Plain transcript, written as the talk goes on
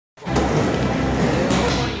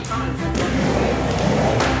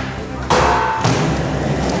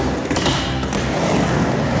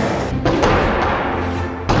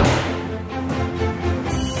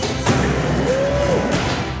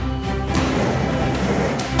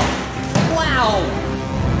home.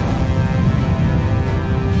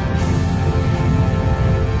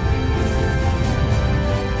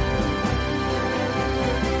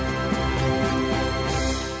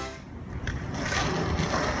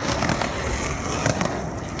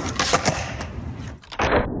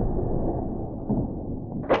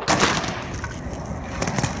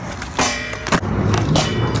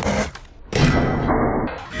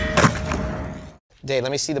 Dave,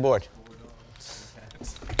 let me see the board.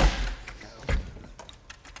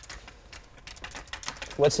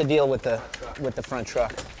 What's the deal with the front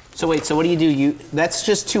truck? So wait, so what do? That's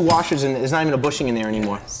just two washers and there's not even a bushing in there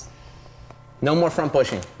anymore. No more front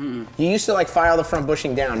bushing. You used to like file the front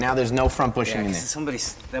bushing down. Now there's no front bushing in there. Somebody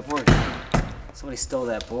stole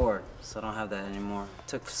that board, so I don't have that anymore. It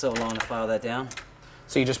took so long to file that down.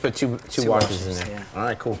 So you just put two washers in there. Yeah. All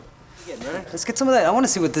right, cool. Getting ready? Let's get some of that. I want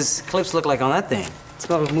to see what this clips look like on that thing. Let's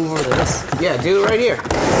go move over to this. Yeah, do it right here.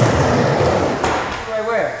 Right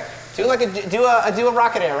where? Do a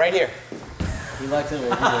rocket air right here. You like it?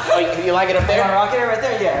 Oh, you like it up there? Rocket air right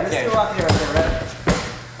there? Yeah, let's do a rocket air right there, right?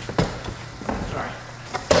 All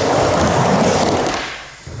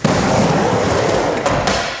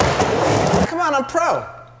right. Come on, I'm pro.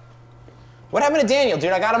 What happened to Daniel,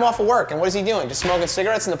 dude? I got him off of work, and what is he doing? Just smoking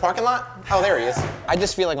cigarettes in the parking lot? Oh, there he is. I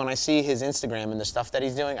just feel like when I see his Instagram and the stuff that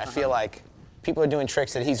he's doing, I feel like people are doing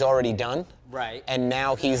tricks that he's already done. Right. And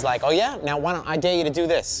now he's like, oh yeah, now why don't I dare you to do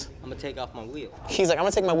this? I'm gonna take off my wheel. He's like, I'm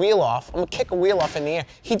gonna take my wheel off. I'm gonna kick a wheel off in the air.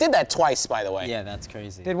 He did that twice, by the way. Yeah, that's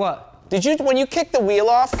crazy. Did what? Did you, when you kick the wheel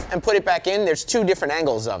off and put it back in, there's two different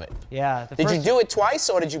angles of it. Yeah. Did you do it twice,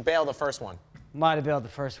 or did you bail the first one? Might have bailed the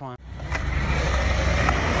first one.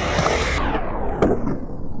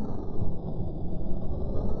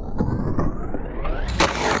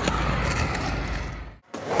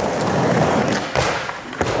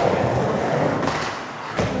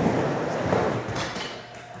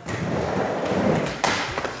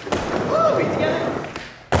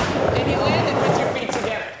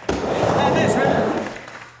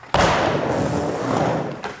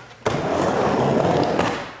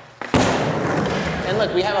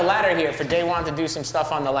 Look, we have a ladder here for Daewon to do some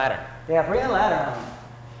stuff on the ladder. Yeah, bring the ladder on.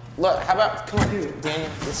 Look, how about, come on, Daniel,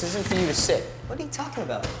 this isn't for you to sit. What are you talking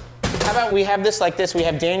about? How about we have this like this, we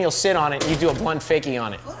have Daniel sit on it, and you do a blunt fakie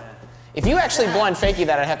on it. What? If you actually blunt fakie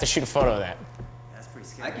that, I'd have to shoot a photo of that. That's pretty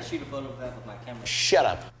scary. I can shoot a photo of that with my camera. Shut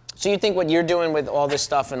up. So you think what you're doing with all this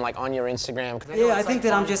stuff and like on your Instagram? Yeah, I think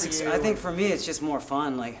that I think for me it's just more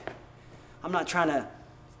fun. Like, I'm not trying to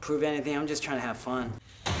prove anything, I'm just trying to have fun.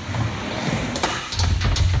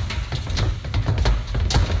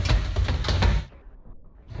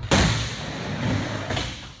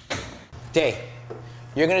 Dave,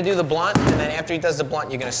 you're gonna do the blunt, and then after he does the blunt,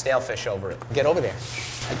 you're gonna stale fish over it. Get over there.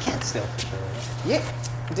 I can't stale fish over it. Yeah,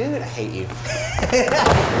 dude, I hate you.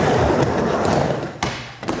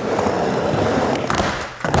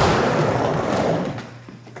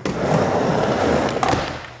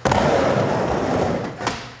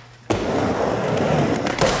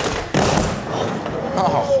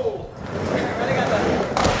 Oh. Reda got that.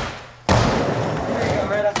 There you go,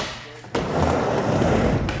 Reda.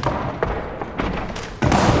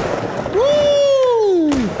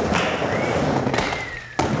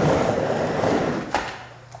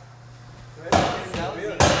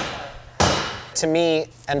 To me,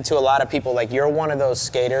 and to a lot of people, like, you're one of those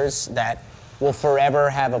skaters that will forever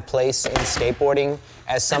have a place in skateboarding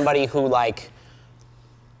as somebody who, like,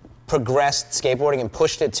 progressed skateboarding and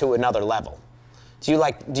pushed it to another level. Do you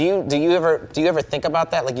ever think about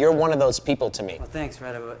that? Like, you're one of those people to me. Well, thanks,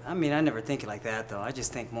 Reda. But I mean, I never think like that, though. I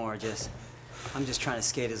just think more I'm just trying to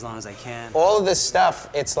skate as long as I can. All of this stuff,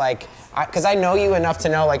 it's like, because I know you enough to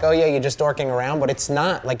know, like, oh yeah, you're just dorking around, but it's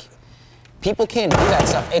not, like, people can't do that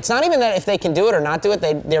stuff. It's not even that if they can do it or not do it,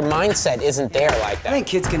 their mindset isn't there like that. I think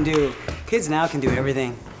kids now can do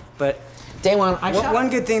everything, but Daewon, one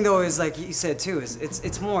good thing though is, like you said too, is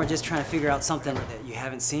it's more just trying to figure out something that you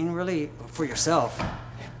haven't seen really for yourself.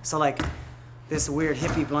 So like this weird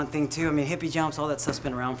hippie blunt thing too. I mean, hippie jumps, all that stuff's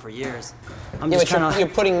been around for years. I'm just trying to. You're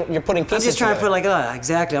putting pieces. I'm just trying together. to put like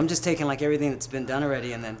exactly. I'm just taking like everything that's been done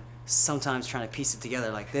already and then sometimes trying to piece it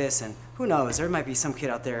together like this, and who knows, there might be some kid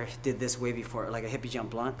out there who did this way before, like a hippie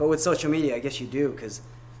jump blunt. But with social media, I guess you do, because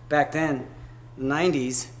back then, the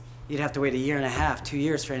 90s, you'd have to wait a year and a half, 2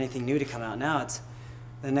 years for anything new to come out. Now it's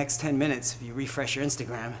the next 10 minutes, if you refresh your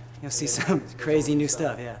Instagram, you'll see some crazy new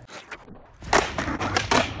stuff, yeah.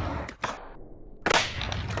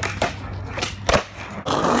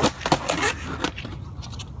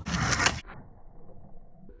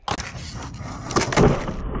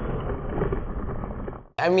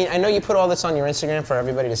 I mean, I know you put all this on your Instagram for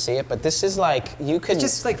everybody to see it, but this is like, you could... It's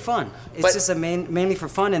just like fun. It's just mainly for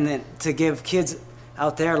fun, and then to give kids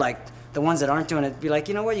out there, like the ones that aren't doing it, be like,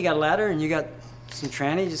 you know what, you got a ladder and you got some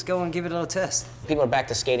tranny, just go and give it a little test. People are back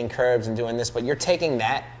to skating curbs and doing this, but you're taking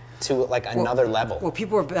that to like another level. Well,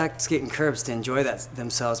 people are back skating curbs to enjoy that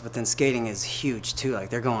themselves, but then skating is huge too. Like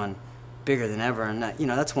they're going bigger than ever, and that, you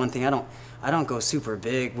know, that's one thing. I don't go super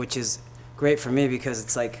big, which is great for me because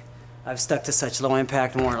it's like I've stuck to such low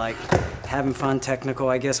impact, more like having fun, technical,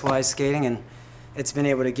 I guess, wise skating, and it's been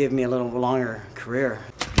able to give me a little longer career.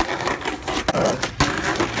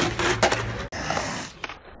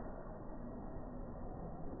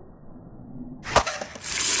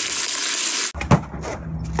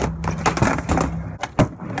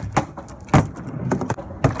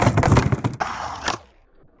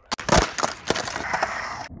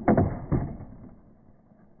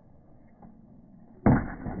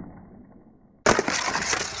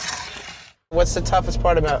 What's the toughest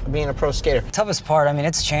part about being a pro skater? Toughest part, I mean,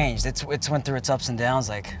 it's changed. It's went through its ups and downs.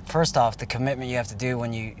 Like, first off, the commitment you have to do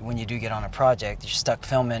when you do get on a project. You're stuck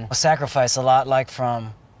filming. I sacrifice a lot, like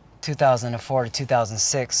from 2004 to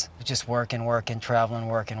 2006, just working, traveling,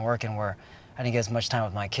 working, where I didn't get as much time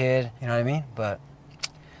with my kid, you know what I mean? But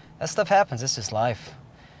that stuff happens, it's just life.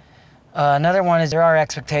 Another one is there are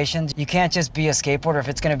expectations. You can't just be a skateboarder if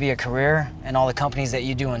it's gonna be a career, and all the companies that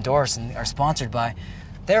you do endorse and are sponsored by,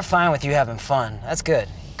 they're fine with you having fun. That's good,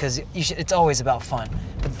 because it's always about fun.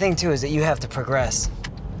 But the thing too is that you have to progress.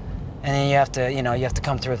 And then you have to, you have to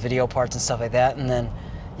come through with video parts and stuff like that, and then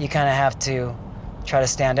you kind of have to try to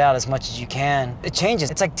stand out as much as you can. It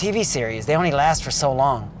changes. It's like TV series. They only last for so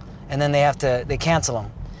long, and then they cancel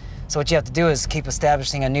them. So what you have to do is keep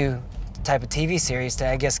establishing a new type of TV series to,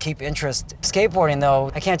 I guess, keep interest. Skateboarding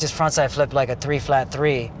though, I can't just frontside flip like a 3-flat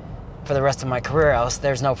 3 for the rest of my career, else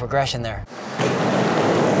there's no progression there.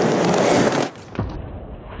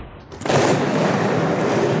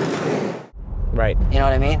 Right. You know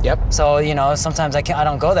what I mean? Yep. So, sometimes I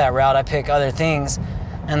don't go that route. I pick other things,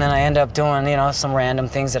 and then I end up doing, some random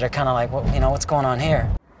things that are kind of like, what's going on here?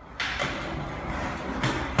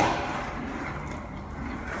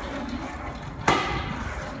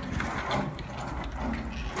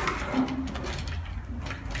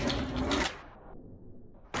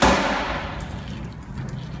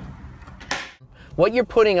 What you're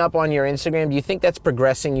putting up on your Instagram, do you think that's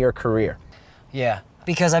progressing your career? Yeah,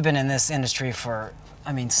 because I've been in this industry for,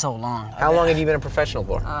 so long. How long have you been a professional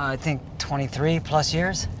for? I think 23 plus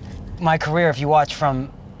years. My career, if you watch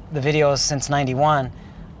from the videos since '91,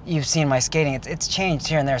 you've seen my skating. It's changed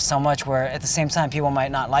here and there so much where at the same time people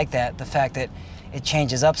might not like that, the fact that it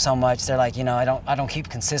changes up so much. They're like, I don't keep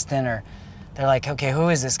consistent, or they're like, okay, who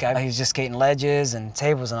is this guy? He's just skating ledges and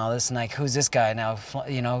tables and all this, and like, who's this guy now,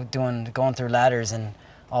 going through ladders and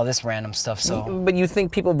all this random stuff. So. But you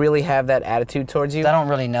think people really have that attitude towards you? I don't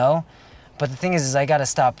really know, but the thing is I got to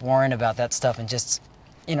stop worrying about that stuff and just,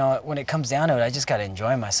 when it comes down to it, I just got to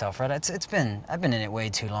enjoy myself, right? I've been in it way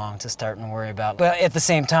too long to start and worry about. But at the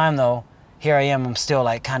same time, though, here I am. I'm still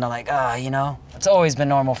kind of like, it's always been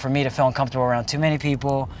normal for me to feel uncomfortable around too many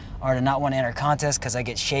people, or to not want to enter contests because I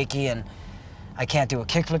get shaky and I can't do a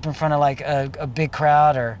kickflip in front of like a big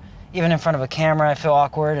crowd, or even in front of a camera. I feel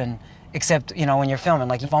awkward, and except when you're filming,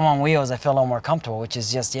 like if I'm on wheels, I feel a little more comfortable, which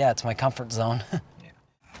is just, it's my comfort zone.